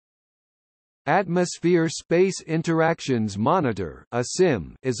Atmosphere Space Interactions Monitor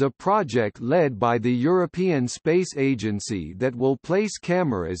 (ASIM) is a project led by the European Space Agency that will place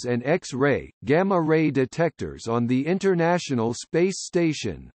cameras and X-ray, gamma-ray detectors on the International Space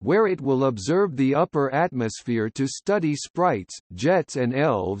Station, where it will observe the upper atmosphere to study sprites, jets and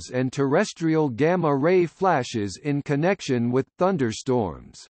elves and terrestrial gamma-ray flashes in connection with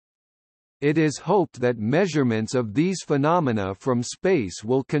thunderstorms. It is hoped that measurements of these phenomena from space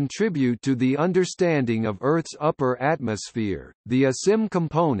will contribute to the understanding of Earth's upper atmosphere. The ASIM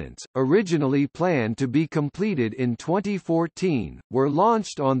components, originally planned to be completed in 2014, were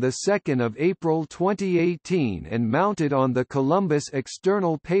launched on the 2nd of April 2018 and mounted on the Columbus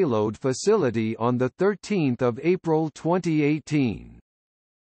External Payload Facility on the 13th of April 2018.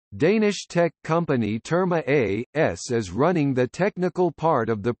 Danish tech company Terma A.S. is running the technical part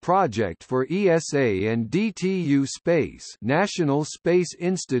of the project for ESA, and DTU Space National Space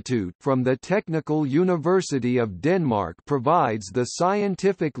Institute from the Technical University of Denmark provides the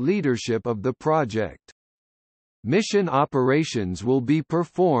scientific leadership of the project. Mission operations will be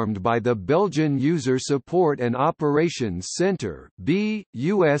performed by the Belgian User Support and Operations Centre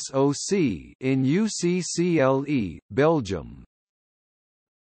 (BUSOC) in UCCLE, Belgium.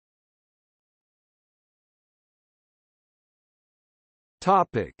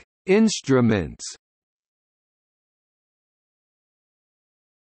 Topic: Instruments.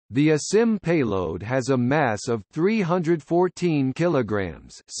 The ASIM payload has a mass of 314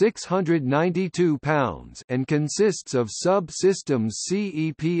 kilograms, 692 pounds, and consists of sub-systems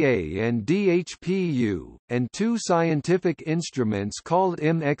CEPA and DHPU, and two scientific instruments called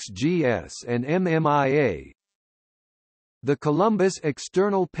MXGS and MMIA. The Columbus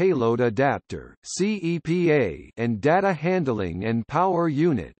External Payload Adapter (CEPA) and Data Handling and Power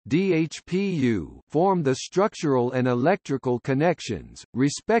Unit (DHPU) form the structural and electrical connections,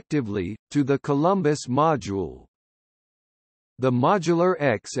 respectively, to the Columbus module. The Modular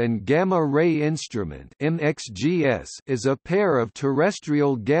X and Gamma Ray Instrument (MXGS) is a pair of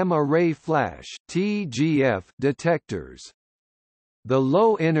terrestrial gamma ray flash (TGF) detectors. The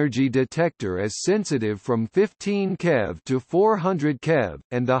low-energy detector is sensitive from 15 keV to 400 keV,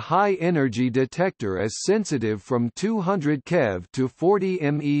 and the high-energy detector is sensitive from 200 keV to 40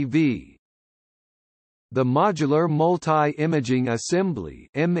 MeV. The Modular Multi-Imaging Assembly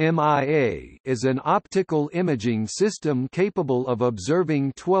 (MMIA) is an optical imaging system capable of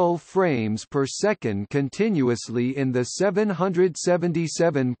observing 12 frames per second continuously in the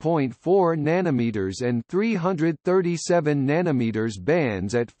 777.4 nanometers and 337 nanometers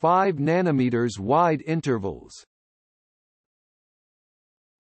bands at 5 nanometers wide intervals.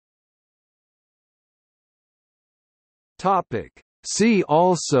 Topic: See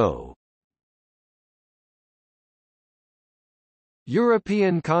also: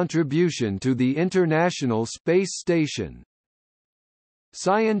 European contribution to the International Space Station,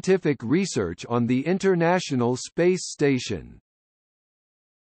 Scientific research on the International Space Station.